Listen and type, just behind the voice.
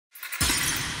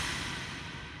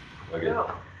Okay.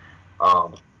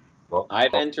 Well,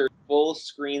 I've entered full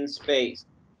screen space,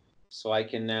 so I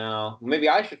can now. Maybe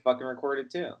I should fucking record it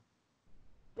too.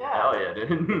 Yeah. Hell yeah,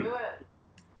 dude. Do it.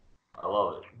 I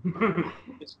love it.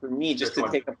 Just for me, just to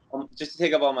take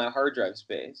up all my hard drive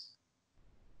space.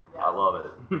 Yeah. I love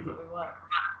it. That's what we want.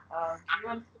 We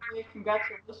want to say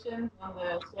congratulations on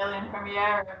the Australian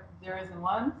premiere of Zeros and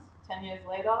Ones, 10 years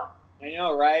later. I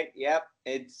know, right? Yep,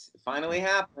 it's finally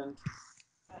happened.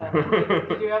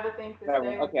 Did you ever think this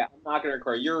day? Okay, I'm not gonna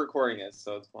record. You're recording it,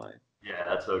 so it's fine. Yeah,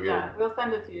 that's so good. Yeah, we'll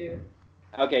send it to you.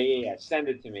 Okay, yeah, send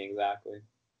it to me exactly.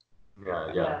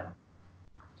 Yeah.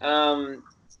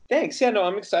 Thanks. Yeah, no,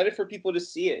 I'm excited for people to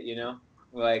see it. You know,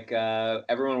 like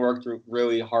everyone worked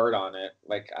really hard on it.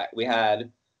 Like we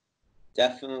had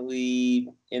definitely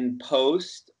in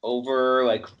post over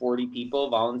like 40 people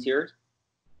volunteered,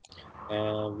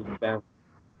 and we spent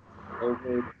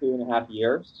over 2.5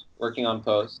 years working on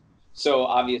post. So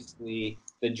obviously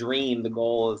the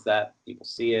goal is that people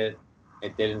see it.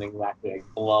 It didn't exactly like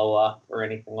blow up or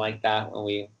anything like that when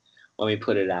we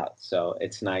put it out. So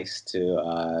it's nice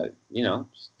to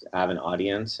just have an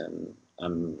audience, and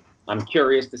I'm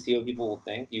curious to see what people will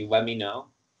think. You let me know.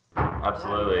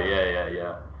 Absolutely,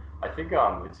 yeah. I think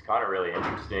it's kind of really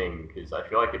interesting because I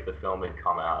feel like if the film had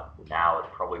come out now, it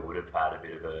probably would have had a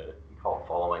bit of a cult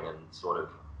following and sort of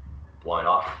blown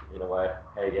off in a way.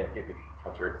 Hey, yeah, you could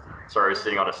come through. Sorry, I was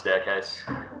sitting on a staircase.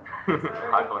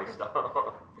 Hyperlink stuff.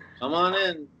 Come on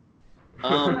in.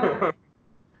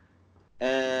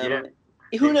 Yeah,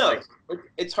 who knows?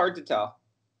 It's hard to tell.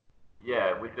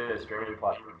 Yeah, with the streaming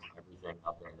platforms and everything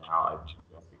up there now, I guess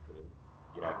we could,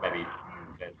 maybe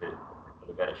put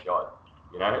a better shot.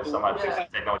 Sometimes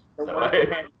technology is that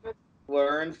way.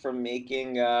 Learned from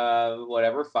making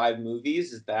 5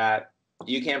 movies is that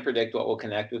you can't predict what will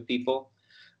connect with people,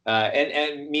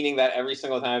 and meaning that every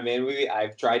single time I've made a movie,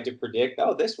 I've tried to predict,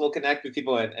 this will connect with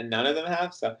people, and none of them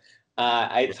have. So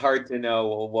it's hard to know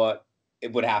what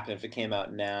it would happen if it came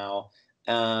out now.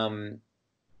 I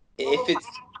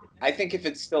think if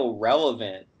it's still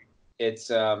relevant, it's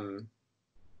an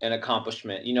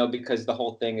accomplishment, because the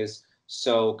whole thing is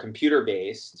so computer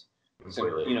based.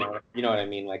 So, you know what I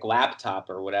mean, like laptop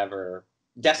or whatever,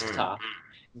 desktop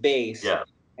based,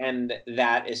 and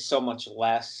that is so much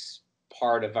less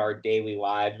part of our daily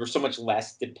lives. We're so much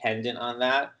less dependent on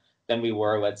that than we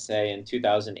were, let's say, in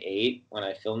 2008 when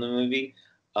I filmed the movie.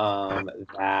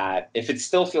 That if it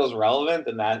still feels relevant,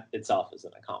 then that itself is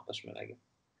an accomplishment, I guess.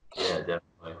 Yeah,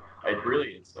 definitely.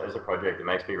 It's as a project, it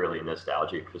makes me really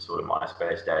nostalgic for sort of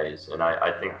MySpace days, and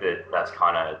I think that's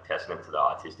kind of testament to the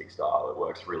artistic style. It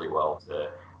works really well to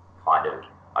kind of,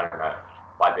 I don't know,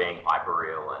 by being hyper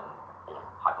real and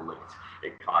hyperlinked.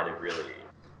 It kind of really,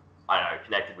 I don't know,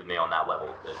 connected with me on that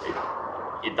level. That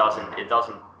it doesn't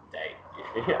date.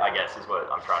 I guess is what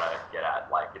I'm trying to get at.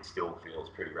 Like it still feels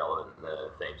pretty relevant, and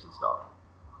the themes and stuff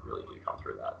really do come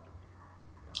through that.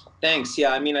 Thanks.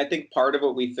 Yeah, I mean, I think part of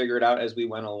what we figured out as we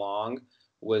went along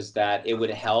was that it would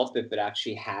help if it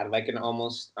actually had like an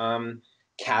almost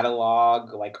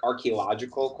catalog, like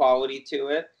archaeological quality to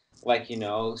it. Like,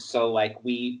 so like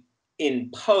we in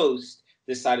post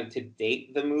decided to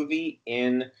date the movie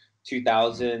in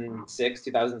 2006,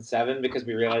 2007 because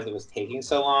we realized it was taking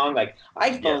so long. Like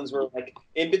iPhones were like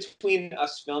in between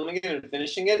us filming it and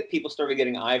finishing it, people started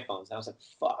getting iPhones. And I was like,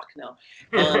 fuck no.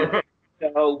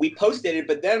 So we posted it,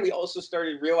 but then we also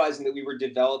started realizing that we were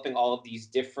developing all of these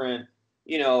different,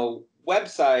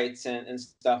 websites and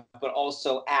stuff, but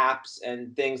also apps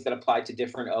and things that apply to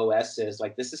different OSs.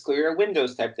 Like this is clearly a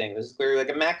Windows type thing. This is clearly like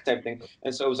a Mac type thing.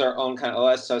 And so it was our own kind of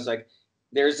OS. So I was like,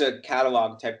 there's a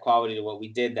catalog type quality to what we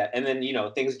did that. And then,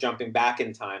 things jumping back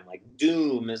in time, like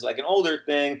Doom is like an older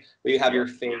thing where you have your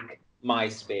fake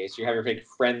MySpace, you have your fake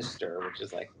Friendster, which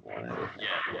is like one other thing.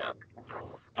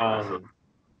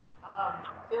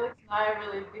 Felix and I are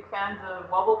really big fans of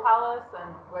Wobble Palace,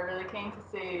 and we're really keen to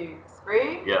see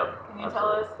Spree. Yeah. Can you tell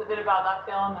us a bit about that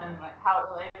film and like how it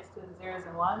relates to the Zeros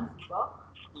and Ones as well?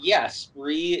 Yeah,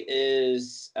 Spree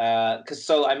is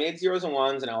so I made Zeros and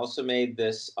Ones, and I also made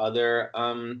this other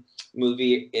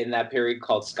movie in that period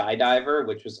called Skydiver,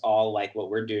 which was all like what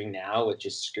we're doing now, which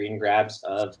is screen grabs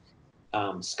of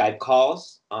Skype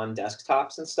calls on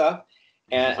desktops and stuff.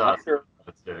 And after,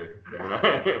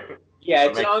 yeah,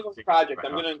 it's an ongoing project.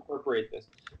 I'm going to incorporate this.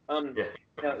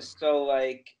 So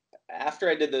like after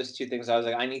I did those two things, I was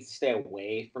like, I need to stay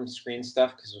away from screen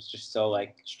stuff because it was just so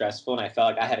like stressful, and I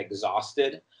felt like I had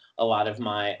exhausted a lot of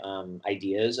my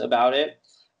ideas about it.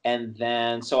 And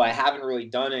then, so I haven't really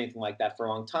done anything like that for a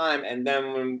long time. And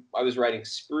then when I was writing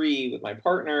Spree with my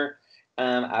partner,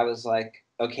 I was like,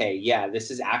 okay, yeah,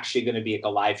 this is actually going to be like a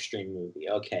live stream movie.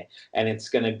 Okay. And it's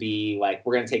going to be like,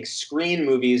 we're going to take screen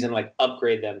movies and like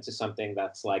upgrade them to something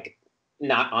that's like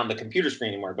not on the computer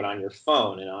screen anymore, but on your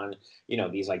phone and on, you know,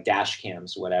 these like dash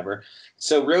cams, whatever.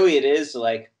 So really it is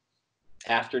like,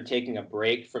 after taking a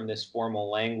break from this formal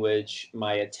language,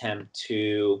 my attempt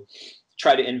to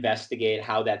try to investigate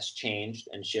how that's changed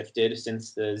and shifted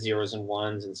since the zeros and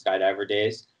ones and Skydiver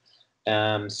days.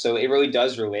 So it really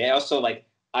does relate. I also like,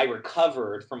 I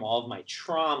recovered from all of my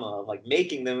trauma of like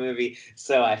making the movie,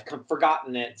 so I've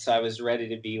forgotten it. So I was ready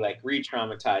to be like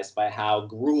re-traumatized by how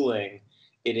grueling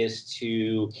it is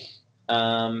to,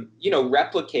 you know,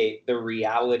 replicate the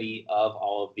reality of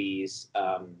all of these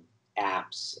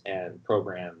apps and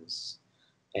programs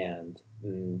and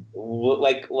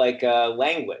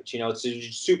language. You know, it's a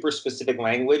super specific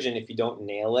language, and if you don't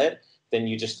nail it, then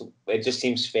it just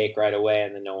seems fake right away,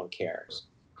 and then no one cares.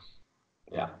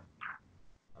 Yeah,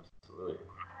 absolutely.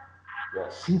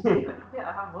 Yes. Yeah,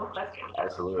 I have more questions.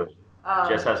 Absolutely.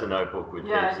 Jess has a notebook with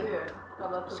yeah, heaps I do. of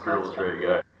Got lots of scribbles questions. ready to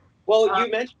go. Well,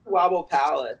 you mentioned Wobble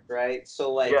Palace, right?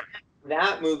 So like Yeah.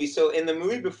 that movie. So in the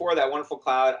movie before that, Wonderful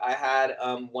Cloud, I had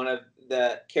one of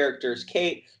the characters,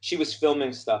 Kate. She was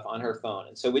filming stuff on her phone,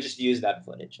 and so we just used that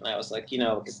footage. And I was like, you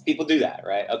know, because people do that,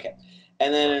 right? Okay.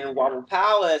 And then in Wobble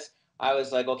Palace, I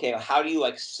was like, okay, how do you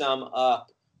like sum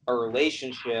up a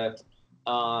relationship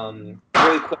really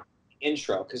quick?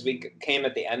 Intro, because we came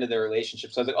at the end of the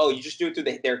relationship. So I was like, oh, you just do it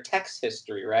through their text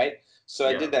history, right? So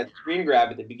I did that screen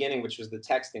grab at the beginning, which was the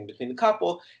texting between the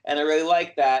couple, and I really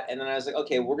liked that. And then I was like,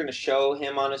 okay, we're gonna show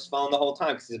him on his phone the whole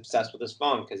time because he's obsessed with his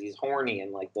phone because he's horny,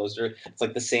 and like it's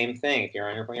like the same thing. If you're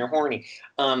on your phone, you're horny.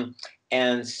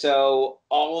 And so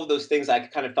all of those things, I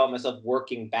kind of felt myself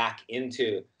working back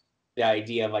into the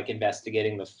idea of like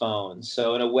investigating the phone.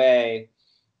 So in a way,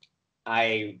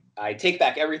 I take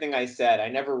back everything I said. I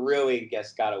never really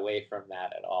got away from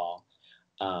that at all.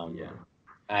 Yeah.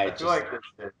 I feel just like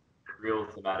there's a real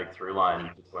thematic through line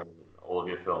between all of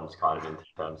your films, kind of in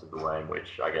terms of the way in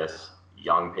which I guess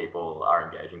young people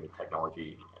are engaging with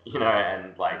technology, you know,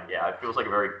 and like, yeah, it feels like a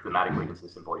very thematically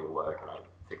consistent body of work, and I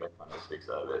think that kind of speaks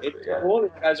out of it. it's Yeah. cool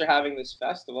that you guys are having this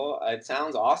festival. It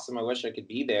sounds awesome. I wish I could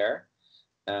be there.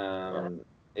 Yeah.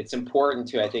 It's important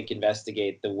to, I think,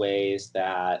 investigate the ways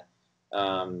that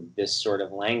this sort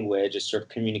of language, this sort of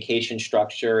communication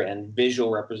structure and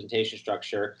visual representation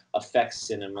structure affects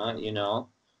cinema. You know,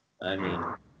 I mean,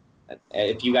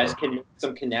 if you guys can make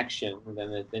some connection,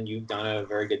 then you've done a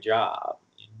very good job.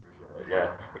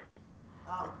 Yeah.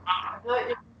 I feel like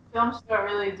your films show a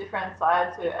really different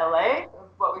side to LA of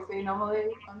what we see normally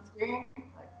on screen.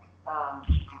 Like,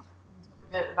 can you talk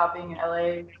a bit about being an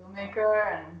LA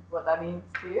filmmaker and what that means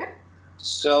to you?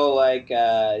 So like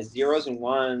zeros and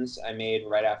ones I made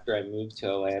right after I moved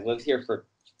to LA. I lived here for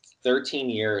 13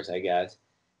 years, I guess,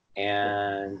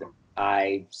 and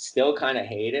I still kind of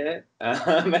hate it.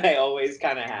 I always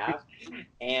kind of have.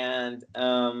 And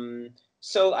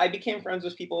so I became friends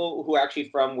with people who are actually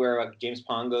from where like, James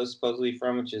Pongo is supposedly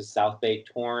from, which is South Bay,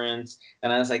 Torrance.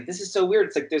 And I was like, this is so weird.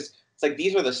 It's like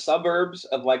these are the suburbs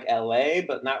of like LA,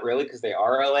 but not really because they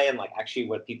are LA and like actually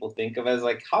what people think of as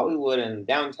like Hollywood and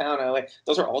downtown LA.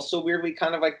 Those are also weirdly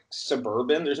kind of like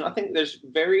suburban. There's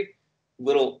very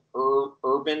little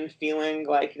urban feeling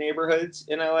like neighborhoods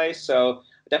in LA. So I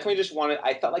definitely just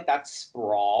I felt like that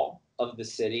sprawl of the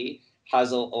city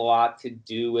has a lot to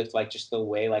do with like just the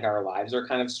way like our lives are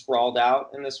kind of sprawled out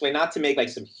in this way. Not to make like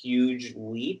some huge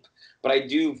leap, but I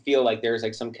do feel like there's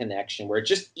like some connection where it's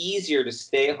just easier to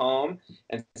stay home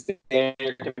and stay on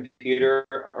your computer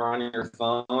or on your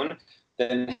phone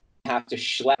than have to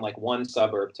schlep like one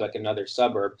suburb to like another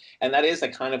suburb. And that is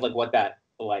like kind of like what that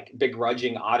like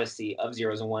begrudging odyssey of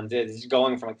zeros and ones is. It's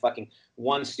going from like fucking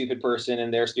one stupid person in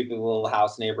their stupid little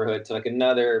house neighborhood to like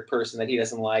another person that he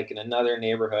doesn't like in another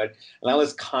neighborhood. And that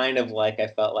was kind of like I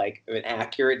felt like an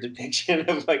accurate depiction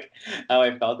of like how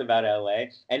I felt about LA.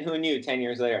 And who knew 10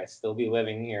 years later I'd still be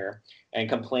living here and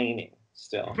complaining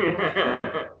still.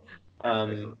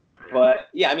 But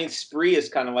yeah, I mean, Spree is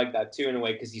kind of like that too in a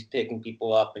way because he's picking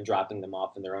people up and dropping them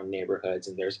off in their own neighborhoods,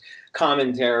 and there's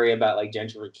commentary about like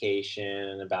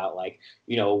gentrification and about like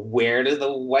where does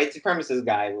the white supremacist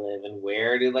guy live and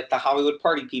where do like the Hollywood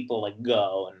party people like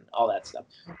go and all that stuff.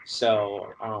 So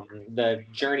the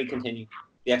journey continues,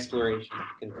 the exploration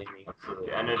continues.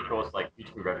 Absolutely. And of course, like,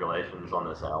 huge congratulations on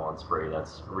the sale on Spree.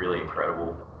 That's really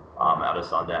incredible. Out of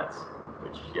Sundance,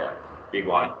 which, yeah, big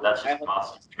one. That's just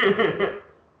must.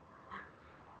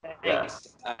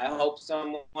 Thanks. I hope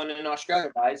someone in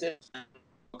Australia buys it.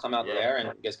 Come out there,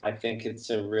 and I think it's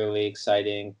a really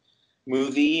exciting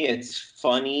movie. It's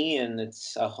funny and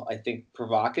it's, I think,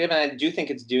 provocative. And I do think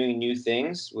it's doing new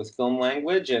things with film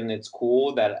language. And it's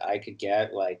cool that I could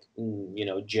get, like,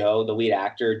 Joe, the lead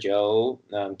actor, Joe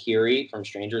Keery from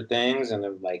Stranger Things,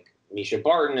 and like Misha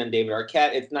Barton and David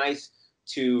Arquette. It's nice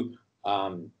to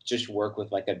just work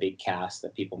with like a big cast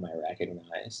that people might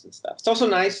recognize and stuff. It's also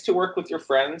nice to work with your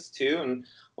friends too, and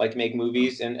like make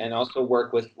movies and also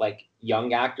work with like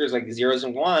young actors. Like Zeros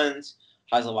and Ones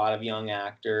has a lot of young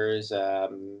actors. I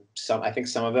think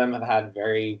some of them have had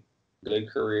very good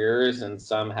careers, and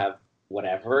some have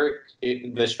whatever.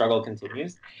 The struggle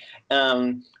continues,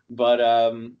 but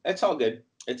it's all good.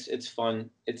 It's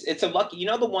fun. It's a lucky.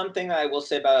 The one thing that I will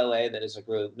say about LA that is like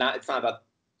really not. It's not about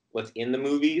what's in the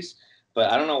movies,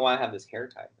 but I don't know why I have this hair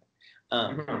tie.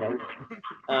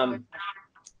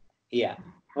 Yeah.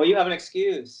 Well, you have an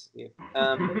excuse.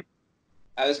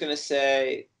 I was gonna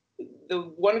say the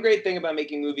one great thing about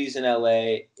making movies in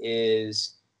LA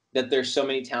is that there's so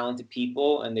many talented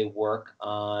people and they work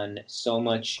on so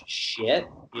much shit,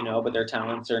 but their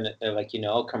talents they're like,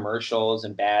 commercials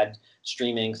and bad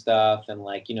streaming stuff, and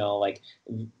like, like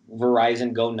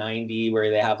Verizon Go 90, where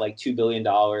they have like $2 billion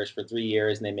for 3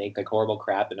 years and they make like horrible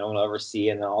crap that no one will ever see.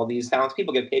 And then all these talented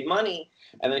people get paid money.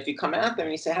 And then if you come at them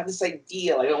and you say, I have this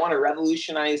idea, like, I want to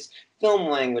revolutionize film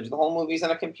language, the whole movie's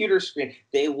on a computer screen,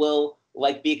 they will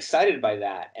like be excited by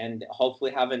that and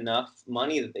hopefully have enough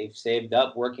money that they've saved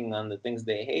up working on the things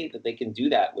they hate that they can do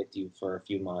that with you for a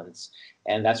few months.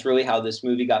 And that's really how this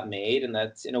movie got made. And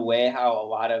that's in a way how a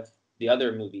lot of the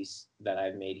other movies that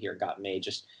I've made here got made.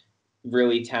 Just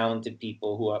really talented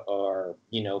people who are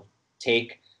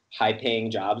take high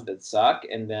paying jobs that suck.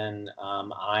 And then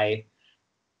I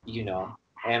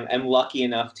am lucky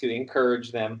enough to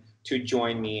encourage them to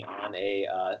join me on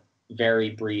a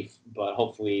very brief but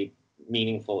hopefully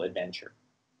meaningful adventure.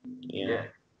 Yeah.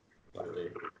 Absolutely.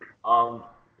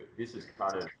 This is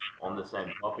kind of on the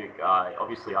same topic.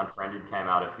 Obviously, Unfriended came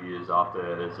out a few years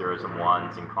after Zeros and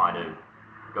Ones, and kind of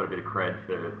got a bit of cred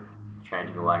for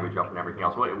changing the language up and everything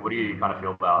else. What do you kind of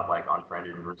feel about like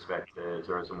Unfriended in respect to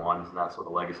Zeros and Ones and that sort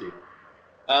of legacy?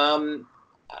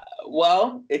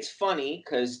 Well, it's funny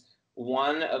because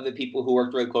one of the people who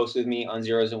worked really closely with me on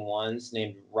Zeros and Ones,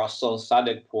 named Russell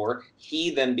Sadegpour,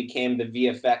 he then became the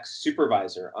VFX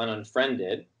supervisor on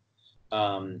Unfriended.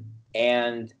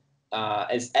 And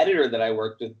as editor that I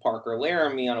worked with, Parker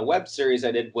Laramie, on a web series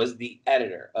I did, was the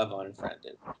editor of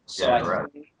Unfriended. So Yeah, I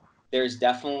right. think there's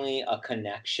definitely a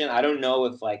connection. I don't know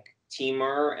if like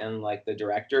Timur and like the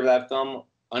director of that film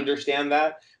understand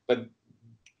that, but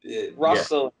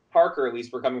Russell and Parker at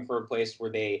least were coming from a place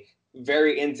where they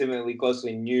very intimately,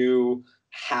 closely knew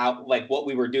how, like, what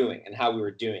we were doing and how we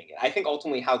were doing it. I think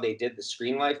ultimately how they did the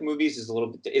Screen Life movies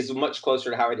is much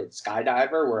closer to how I did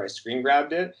Skydiver, where I screen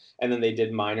grabbed it and then they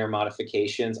did minor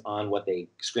modifications on what they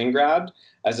screen grabbed,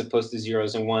 as opposed to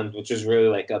Zeros and Ones, which was really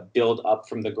like a build up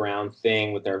from the ground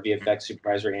thing with our VFX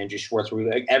supervisor Andrew Schwartz, where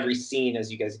we, like, every scene,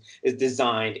 as you guys, is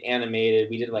designed, animated.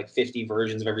 We did like 50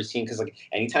 versions of every scene because like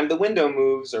anytime the window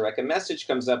moves or like a message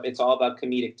comes up, it's all about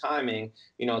comedic timing.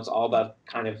 It's all about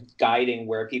kind of guiding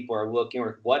where people are looking,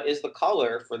 or what is the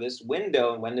color for this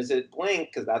window and when does it blink,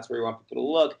 because that's where you want people to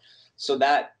look. So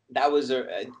that was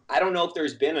I don't know if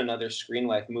there's been another Screen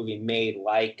Life movie made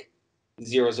like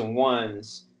Zeros and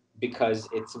Ones, because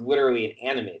it's literally an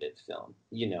animated film,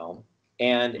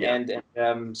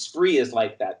 and Spree is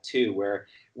like that too, where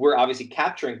we're obviously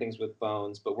capturing things with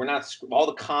phones, but we're not all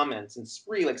the comments. And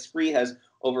Spree has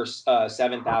over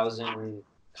 7,000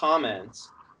 comments,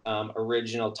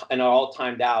 original, and all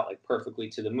timed out like perfectly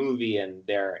to the movie, and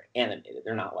they're animated.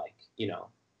 They're not like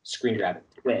screen grabbing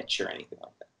Twitch or anything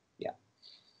like that. Yeah.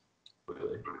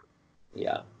 Really.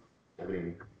 Yeah.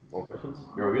 Any more questions?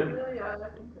 You're all good?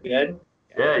 Good.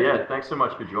 Yeah. Thanks so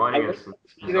much for joining us.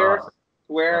 Either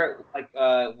where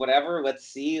whatever. Let's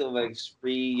see, like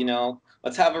Spree.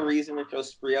 Let's have a reason to throw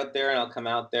Spree out there, and I'll come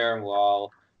out there and we'll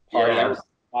all party. Yeah.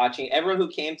 Everyone who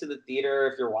came to the theater,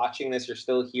 if you're watching this, you're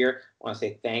still here, I want to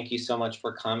say thank you so much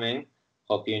for coming.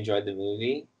 Hope you enjoyed the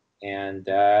movie, and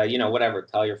whatever,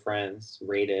 tell your friends,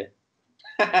 rate it.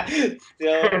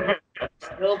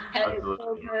 still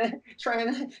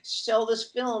trying to sell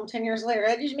this film 10 years later.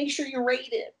 Just make sure you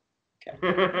rate it. Okay.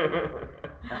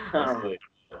 Absolutely.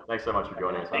 Thanks so much for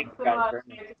joining us. Thanks so much.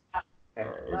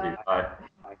 Easy. Bye.